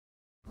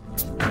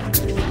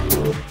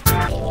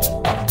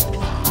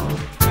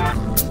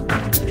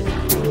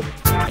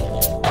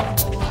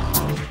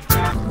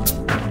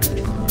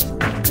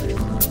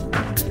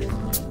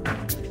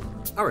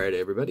Alright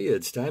everybody,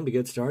 it's time to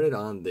get started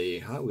on the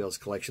Hot Wheels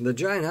collection. The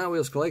Giant Hot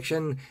Wheels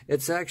collection,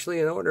 it's actually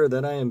an order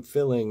that I am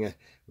filling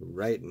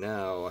right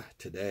now,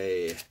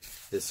 today,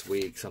 this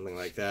week, something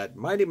like that.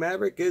 Mighty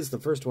Maverick is the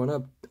first one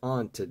up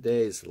on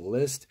today's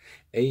list.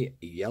 A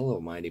yellow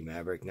Mighty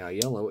Maverick. Now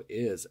yellow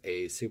is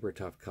a super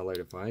tough color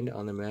to find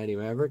on the Mighty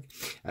Maverick.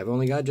 I've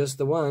only got just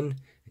the one,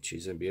 and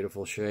she's in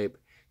beautiful shape.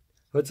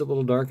 Hood's a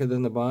little darker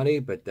than the body,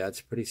 but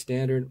that's pretty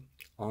standard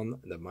on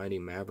the Mighty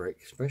Maverick,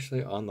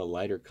 especially on the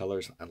lighter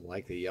colors. I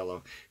like the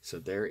yellow. So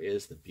there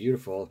is the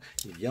beautiful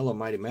yellow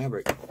Mighty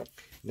Maverick.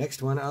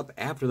 Next one up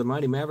after the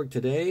Mighty Maverick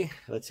today.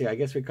 Let's see, I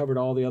guess we covered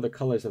all the other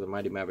colors of the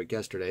Mighty Maverick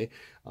yesterday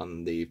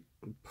on the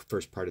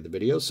first part of the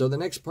video. So the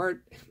next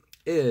part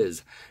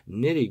is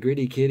Nitty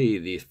Gritty Kitty,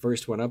 the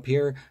first one up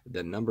here,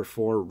 the number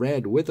 4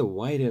 red with a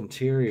white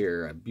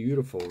interior, a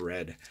beautiful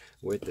red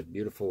with the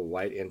beautiful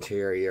white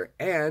interior.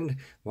 And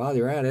while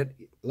you're at it,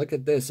 look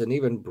at this, an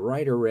even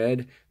brighter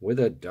red with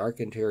a dark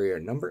interior,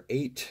 number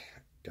 8,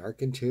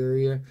 dark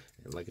interior,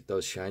 and look at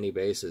those shiny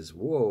bases.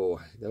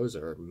 Whoa, those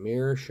are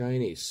mirror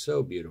shiny,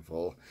 so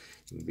beautiful.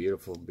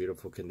 Beautiful,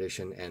 beautiful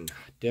condition, and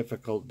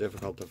difficult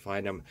to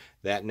find them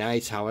that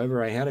nice.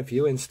 However, I had a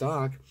few in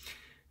stock,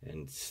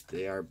 and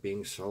they are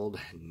being sold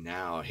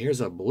now.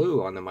 Here's a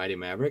blue on the Mighty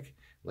Maverick.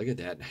 Look at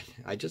that.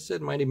 I just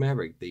said Mighty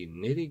Maverick, the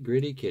Nitty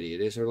Gritty Kitty. It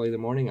is early in the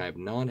morning. I have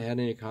not had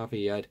any coffee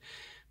yet,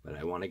 but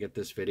I want to get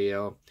this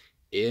video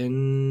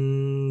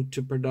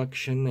into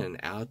production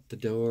and out the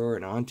door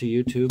and onto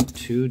YouTube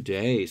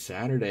today,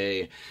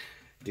 Saturday,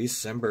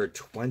 December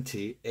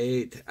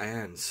 28th.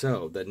 And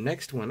so the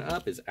next one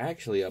up is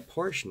actually a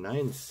Porsche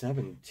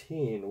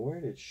 917. Where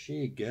did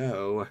she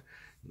go?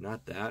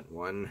 Not that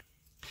one.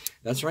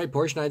 That's right,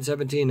 Porsche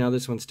 917. Now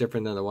this one's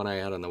different than the one I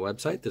had on the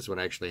website. This one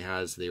actually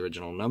has the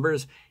original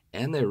numbers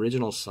and the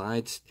original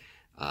side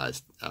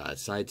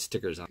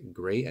stickers on.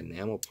 Gray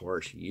enamel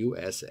Porsche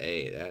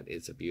USA. That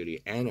is a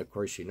beauty. And of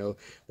course, you know,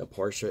 the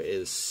Porsche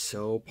is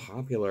so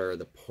popular.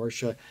 The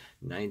Porsche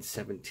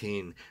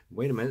 917.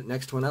 Wait a minute.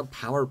 Next one up,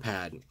 Power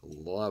Pad.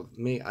 Love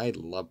me. I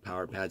love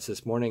Power Pads.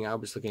 This morning I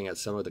was looking at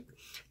some of the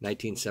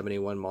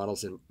 1971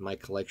 models in my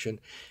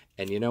collection.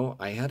 And you know,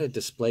 I had a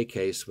display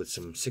case with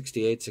some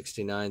 68,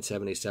 69,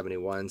 70,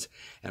 71s.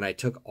 And I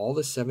took all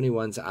the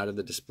 71s out of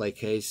the display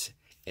case.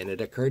 And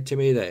it occurred to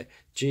me that,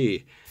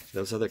 gee,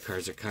 those other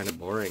cars are kind of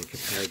boring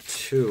compared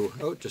to,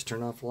 oh, just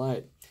turn off the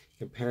light,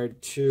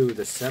 compared to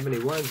the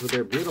 71s with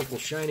their beautiful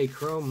shiny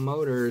chrome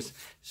motors.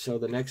 So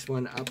the next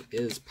one up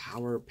is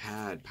Power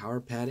Pad. Power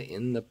Pad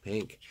in the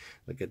pink.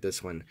 Look at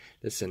this one.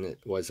 This one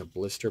was a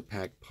blister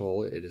pack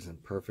pull. It is in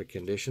perfect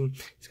condition.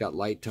 It's got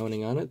light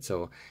toning on it,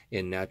 so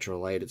in natural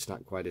light it's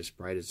not quite as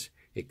bright as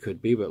it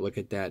could be, but look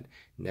at that.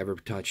 Never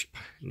touched,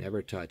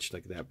 never touched.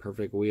 Look at that.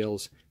 Perfect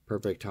wheels,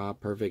 perfect top,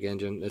 perfect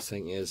engine. This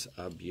thing is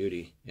a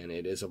beauty, and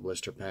it is a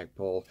blister pack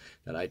pull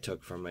that I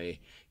took from a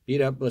beat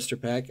up blister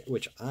pack,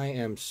 which I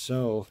am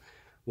so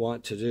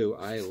want to do.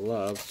 I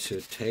love to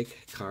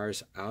take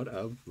cars out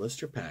of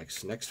blister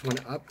packs. Next one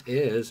up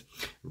is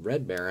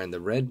Red Baron.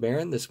 The Red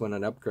Baron, this one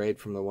an upgrade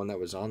from the one that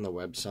was on the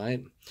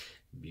website.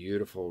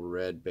 Beautiful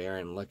Red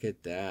Baron. Look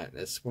at that.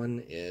 This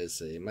one is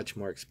a much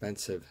more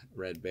expensive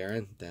Red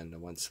Baron than the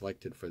one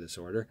selected for this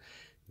order.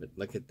 But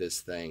look at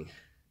this thing.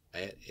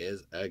 It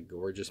is a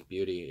gorgeous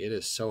beauty. It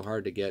is so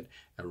hard to get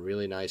a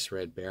really nice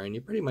Red Baron.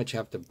 You pretty much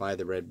have to buy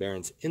the Red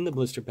Barons in the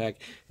blister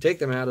pack, take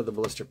them out of the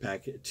blister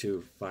pack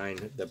to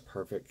find the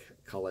perfect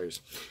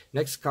colors.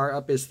 Next car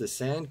up is the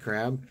Sand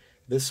Crab.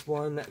 This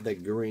one, the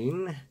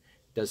green,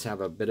 does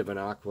have a bit of an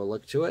aqua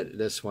look to it.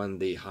 This one,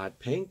 the hot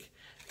pink.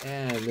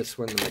 And this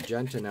one, the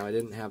magenta. Now, I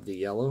didn't have the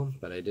yellow,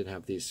 but I did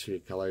have these 3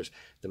 colors,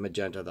 the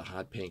magenta, the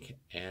hot pink,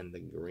 and the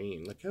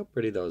green. Look how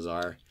pretty those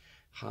are.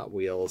 Hot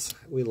Wheels.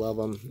 We love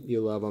them.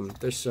 You love them.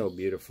 They're so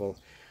beautiful.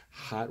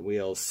 Hot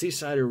Wheels.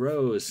 Seaside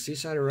Rose.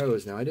 Seaside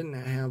Rose. Now, I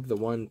didn't have the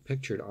one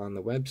pictured on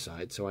the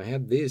website, so I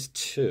have these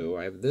 2.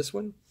 I have this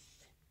one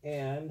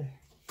and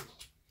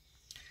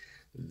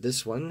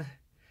this one.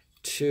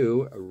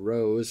 2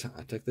 Rose.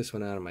 I took this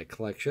one out of my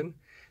collection.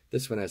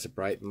 This one has a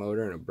bright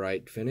motor and a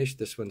bright finish.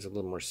 This one's a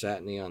little more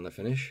satiny on the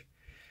finish.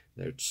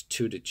 There's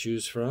 2 to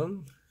choose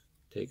from.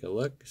 Take a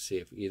look, see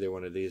if either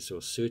one of these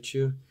will suit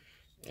you,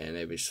 and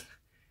maybe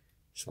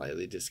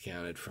slightly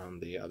discounted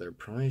from the other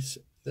price.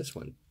 This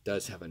one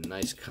does have a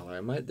nice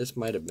color. This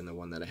might have been the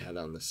one that I had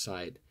on the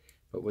site,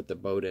 but with the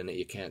boat in it,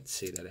 you can't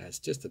see that it has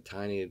just a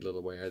tiny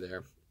little wear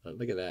there. But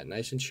look at that,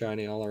 nice and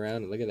shiny all around,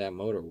 and look at that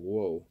motor.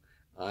 Whoa.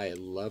 I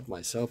love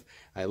myself.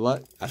 I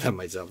love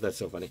myself. That's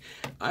so funny.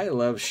 I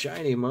love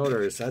shiny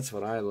motors. That's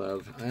what I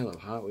love. I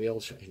love Hot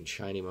Wheels and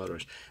shiny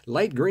motors.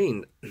 Light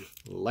green.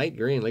 Light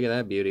green. Look at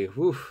that beauty.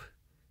 Whew.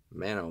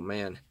 Man, oh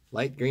man.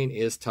 Light green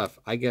is tough.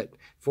 I get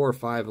 4 or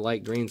 5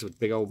 light greens with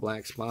big old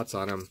black spots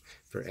on them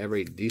for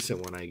every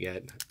decent one I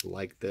get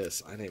like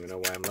this. I don't even know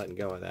why I'm letting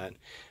go of that.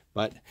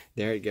 But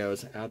there it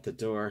goes out the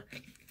door.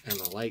 and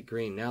the light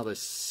green. Now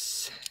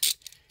this,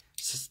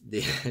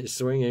 the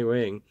swinging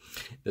wing,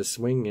 this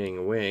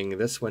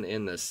one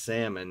in the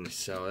salmon.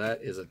 So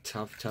that is a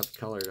tough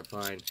color to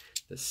find.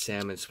 The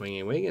salmon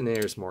swinging wing, and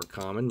there's more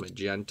common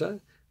magenta.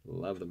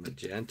 Love the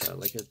magenta.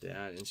 Look at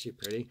that. Isn't she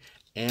pretty?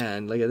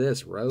 And look at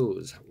this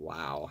rose.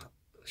 Wow.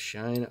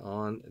 Shine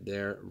on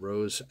their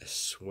rose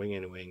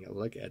swinging wing.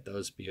 Look at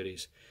those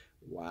beauties.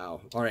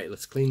 Wow. All right,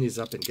 let's clean these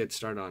up and get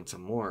started on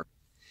some more.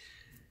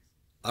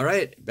 All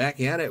right, back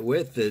at it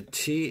with the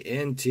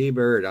TNT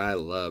bird. I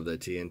love the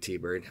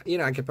TNT bird. You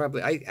know,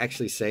 I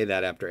actually say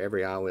that after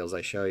every Hot Wheels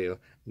I show you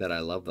that I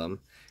love them.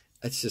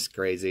 It's just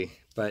crazy.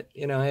 But,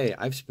 you know, hey,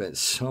 I've spent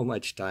so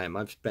much time.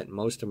 I've spent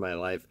most of my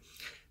life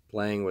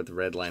playing with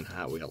Redline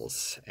Hot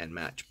Wheels and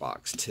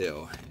Matchbox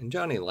too, and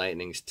Johnny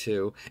Lightnings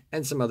too,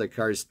 and some other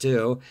cars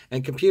too,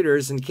 and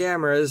computers and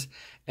cameras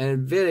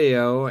and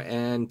video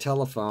and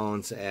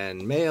telephones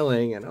and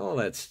mailing and all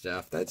that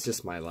stuff. That's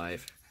just my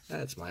life.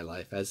 That's my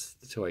life as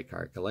the toy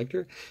car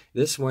collector.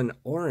 This one,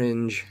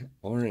 orange,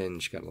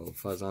 got a little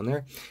fuzz on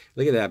there.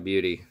 Look at that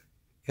beauty.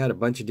 Got a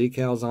bunch of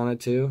decals on it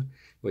too,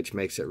 which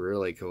makes it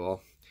really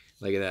cool.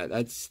 Look at that.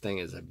 That thing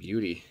is a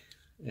beauty.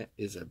 That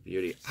is a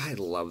beauty. I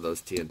love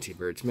those TNT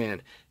birds,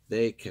 man.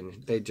 They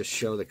just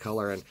show the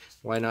color, and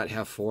why not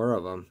have 4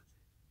 of them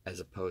as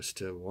opposed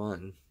to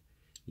 1?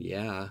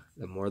 Yeah,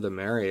 the more the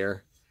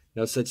merrier.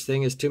 No such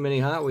thing as too many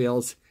Hot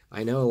Wheels.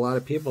 I know a lot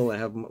of people that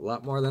have a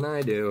lot more than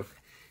I do,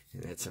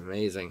 and it's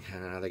amazing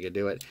how they could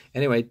do it.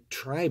 Anyway,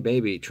 Try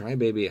Baby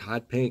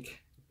hot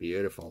pink,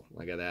 beautiful.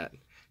 Look at that.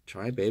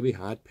 Try Baby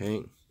hot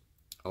pink.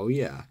 Oh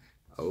yeah.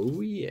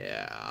 Oh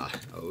yeah,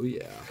 oh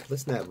yeah.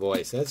 Listen to that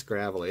voice, that's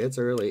gravelly. It's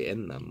early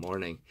in the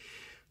morning.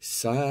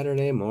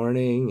 Saturday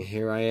morning,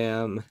 here I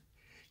am.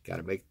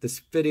 Gotta make this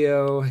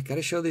video.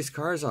 Gotta show these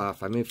cars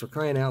off. I mean, for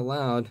crying out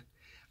loud,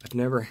 I've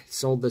never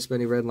sold this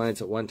many red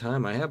lines at one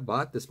time. I have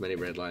bought this many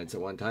red lines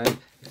at one time,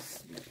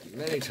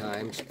 many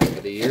times over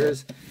the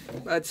years,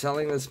 but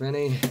selling this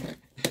many,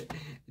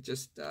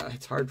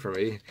 it's hard for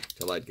me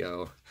to let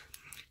go.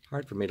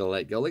 Hard for me to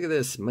let go. Look at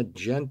this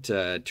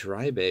magenta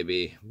Try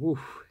Baby. Woo,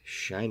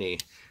 shiny.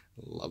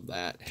 Love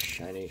that.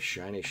 Shiny,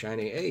 shiny,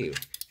 shiny. Hey,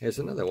 here's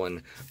another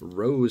one.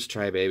 Rose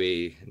Try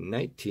Baby.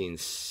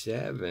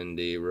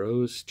 1970.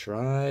 Rose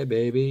Try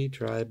Baby.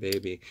 Try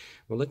Baby.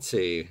 Well, let's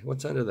see.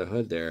 What's under the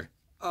hood there?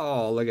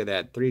 Oh, look at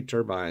that. 3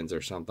 turbines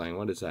or something.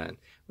 What is that?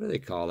 What do they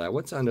call that?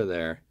 What's under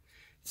there?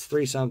 It's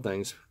 3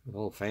 somethings with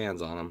little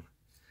fans on them.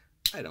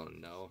 I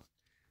don't know.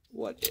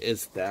 What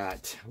is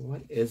that?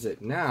 What is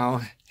it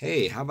now?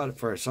 Hey, how about it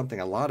for something,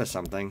 a lot of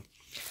something?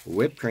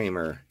 Whipped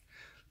creamer.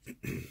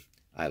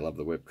 I love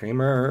the whipped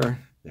creamer.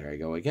 There I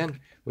go again.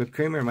 Whipped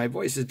creamer. My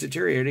voice is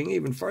deteriorating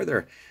even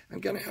further.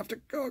 I'm going to have to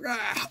go.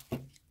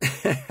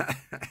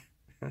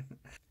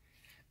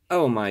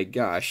 Oh my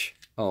gosh.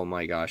 Oh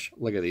my gosh.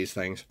 Look at these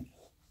things.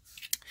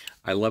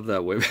 I love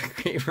the whipped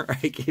creamer.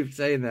 I keep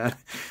saying that.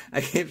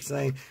 I keep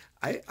saying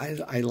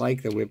I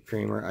like the whipped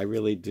creamer. I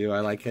really do. I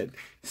like it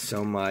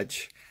so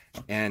much.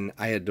 And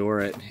I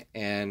adore it,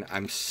 and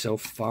I'm so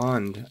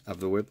fond of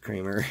the whipped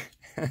creamer.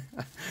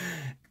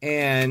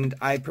 And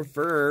I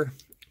prefer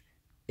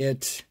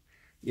it,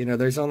 you know,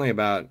 there's only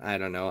about, I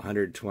don't know,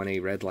 120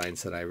 red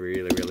lines that I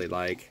really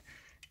like.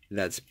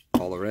 That's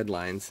all the red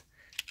lines,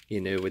 you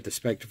know, with the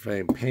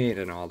Spectraflame paint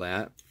and all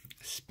that.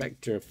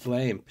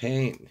 Spectraflame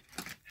paint,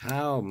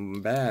 how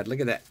bad. Look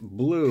at that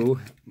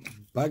blue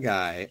bug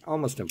eye,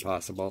 almost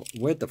impossible.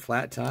 With the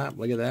flat top,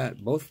 look at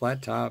that, both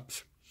flat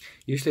tops.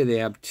 Usually they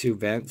have 2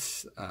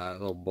 vents,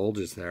 little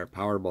bulges there,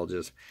 power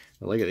bulges.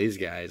 But look at these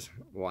guys.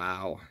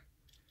 Wow.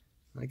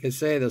 Like I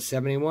say, those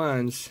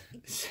 71s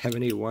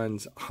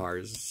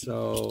are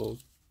so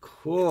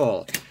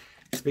cool.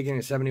 Speaking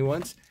of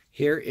 71s,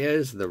 here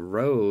is the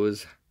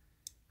Rose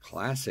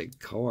Classic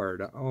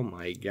Cord. Oh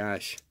my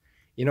gosh.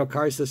 You know,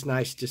 cars this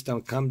nice just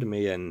don't come to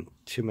me in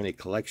too many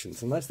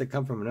collections, unless they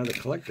come from another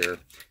collector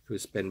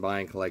who's been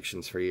buying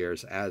collections for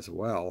years as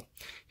well.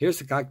 Here's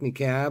the Cockney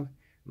Cab.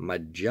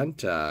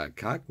 Magenta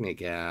Cockney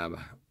Cab.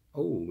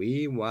 Oh,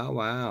 wee,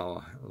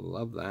 wow.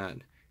 Love that.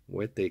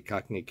 With the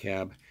Cockney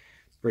Cab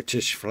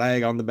British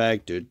flag on the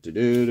back. And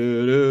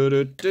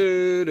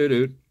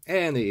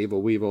the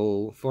Evil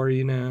Weevil for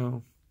you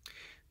now.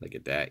 Look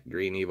at that.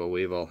 Green Evil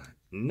Weevil.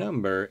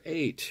 Number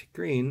 8.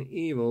 Green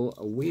Evil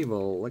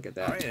Weevil. Look at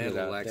that. Right,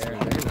 knock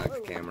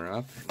the camera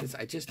off.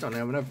 I just don't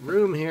have enough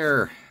room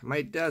here.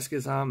 My desk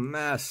is a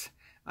mess.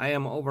 I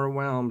am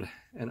overwhelmed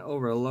and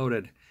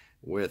overloaded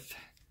with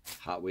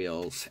Hot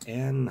Wheels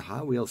and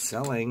Hot Wheels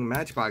selling,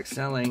 Matchbox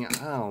selling.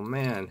 Oh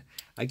man,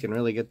 I can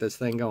really get this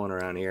thing going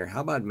around here.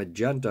 How about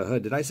magenta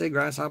hood? Did I say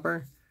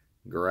grasshopper?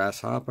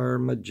 Grasshopper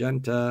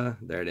magenta.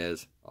 There it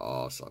is.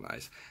 Oh, so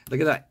nice.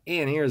 Look at that.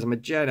 And here's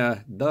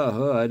magenta, the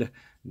hood.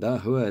 The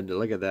hood.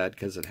 Look at that,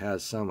 because it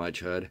has so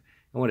much hood.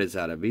 And what is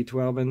that, a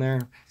V12 in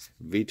there?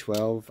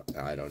 V12,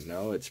 I don't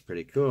know. It's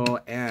pretty cool.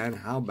 And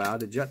how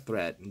about a jet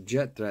threat?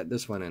 Jet threat,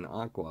 this one in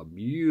aqua.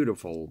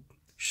 Beautiful.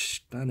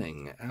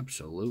 Stunning.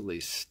 Absolutely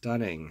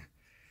stunning.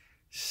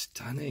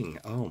 Stunning.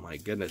 Oh my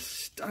goodness.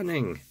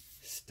 Stunning.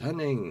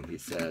 Stunning, he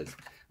says.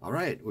 All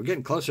right, we're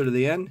getting closer to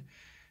the end.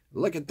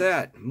 Look at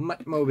that,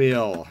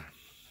 Muttmobile.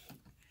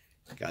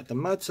 Got the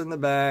Mutts in the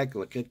back.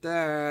 Look at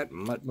that.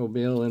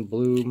 Muttmobile in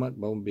blue,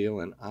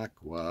 Muttmobile in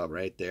aqua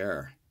right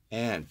there.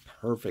 And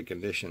perfect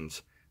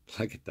conditions.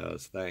 Look at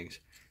those things.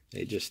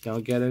 They just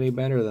don't get any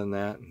better than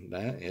that.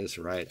 That is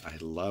right. I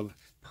love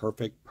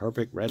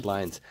perfect red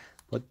lines.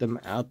 Put them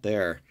out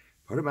there.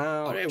 Put them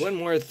out. All right, one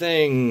more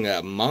thing.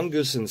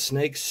 Mongoose and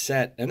Snake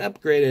set. An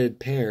upgraded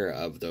pair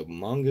of the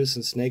Mongoose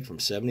and Snake from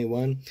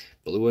 71.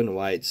 Blue and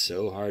white.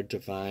 So hard to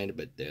find,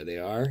 but there they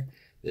are.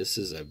 This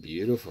is a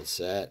beautiful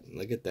set.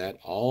 Look at that.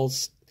 All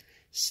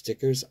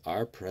stickers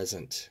are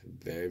present.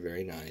 Very,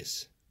 very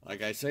nice.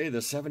 Like I say, the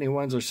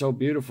 71s are so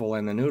beautiful,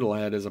 and the noodle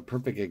head is a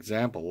perfect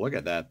example. Look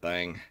at that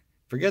thing.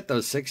 Forget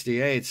those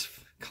 68s,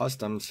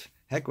 customs.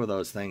 Heck with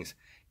those things.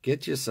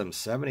 Get you some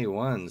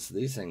 71s.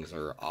 These things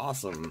are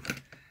awesome.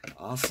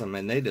 Awesome,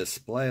 and they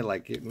display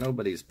like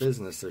nobody's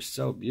business. They're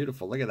so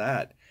beautiful. Look at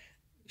that.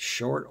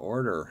 Short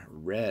order,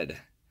 red.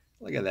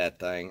 Look at that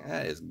thing.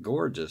 That is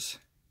gorgeous.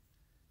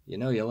 You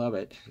know you love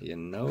it. You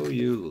know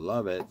you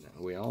love it.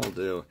 We all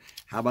do.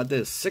 How about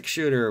this?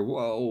 6-shooter.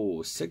 Whoa,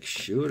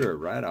 6-shooter.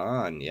 Right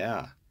on.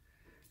 Yeah.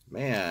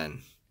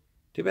 Man.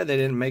 Too bad they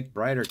didn't make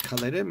brighter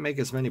color. They didn't make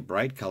as many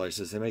bright colors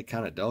as they made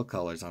kind of dull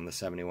colors on the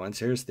 71s.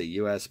 Here's the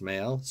U.S.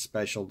 mail.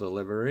 Special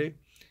delivery.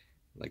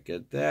 Look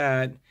at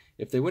that.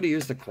 If they would have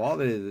used the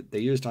quality that they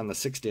used on the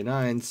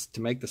 69s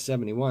to make the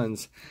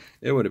 71s,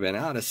 it would have been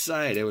out of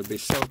sight. It would be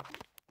so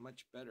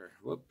much better.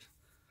 Whoops.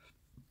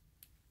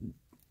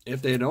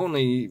 If they had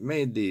only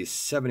made the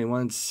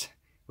 71s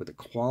with the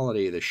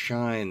quality, the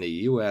shine, the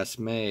U.S.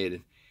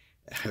 made,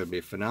 it would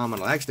be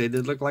phenomenal. Actually, they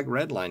did look like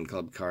Redline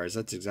Club cars.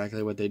 That's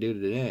exactly what they do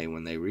today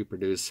when they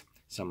reproduce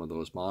some of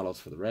those models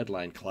for the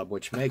Redline Club,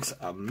 which makes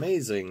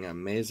amazing,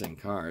 amazing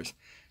cars.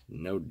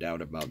 No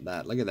doubt about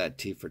that. Look at that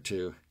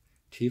T42.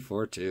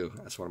 T42.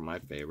 That's one of my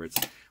favorites.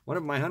 One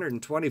of my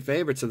 120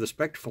 favorites of the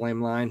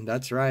Spectraflame line.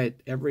 That's right.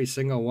 Every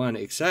single one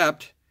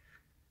except...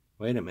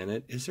 Wait a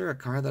minute. Is there a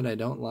car that I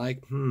don't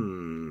like?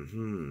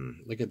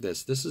 Look at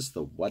this. This is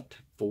the what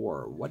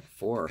for? What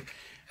for?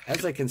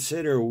 As I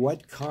consider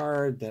what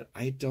car that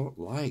I don't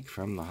like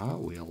from the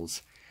Hot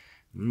Wheels.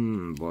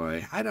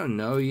 Boy. I don't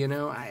know, you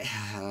know.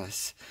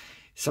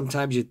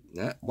 Sometimes you...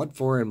 what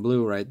for in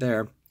blue right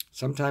there.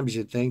 Sometimes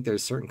you think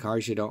there's certain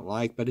cars you don't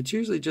like, but it's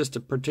usually just a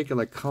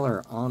particular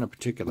color on a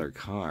particular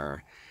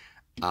car.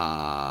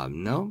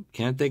 No,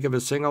 can't think of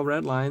a single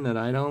red line that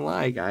I don't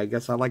like. I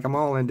guess I like them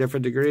all in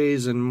different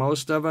degrees, and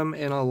most of them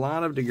in a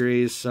lot of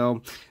degrees.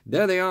 So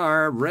there they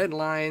are, red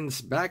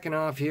lines backing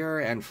off here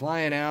and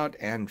flying out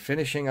and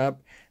finishing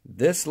up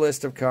this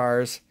list of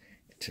cars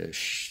to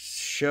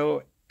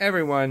show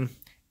everyone,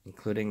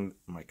 including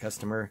my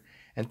customer.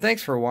 And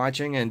thanks for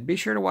watching, and be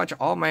sure to watch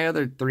all my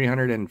other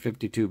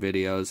 352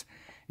 videos.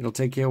 It'll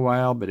take you a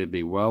while, but it'd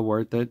be well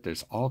worth it.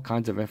 There's all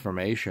kinds of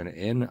information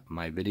in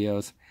my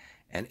videos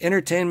and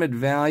entertainment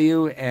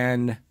value,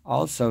 and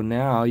also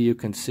now you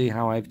can see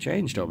how I've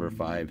changed over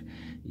 5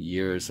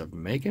 years of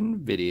making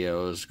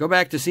videos. Go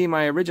back to see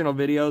my original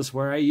videos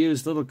where I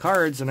used little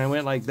cards and I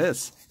went like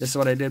this. This is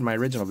what I did in my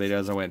original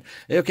videos. I went,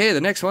 okay,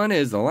 the next one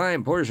is the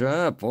Lime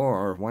Porsche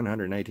for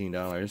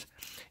 $119.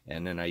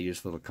 And then I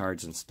used little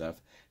cards and stuff.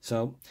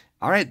 So,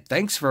 all right,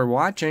 thanks for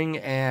watching,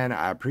 and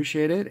I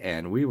appreciate it,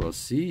 and we will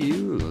see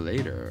you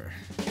later.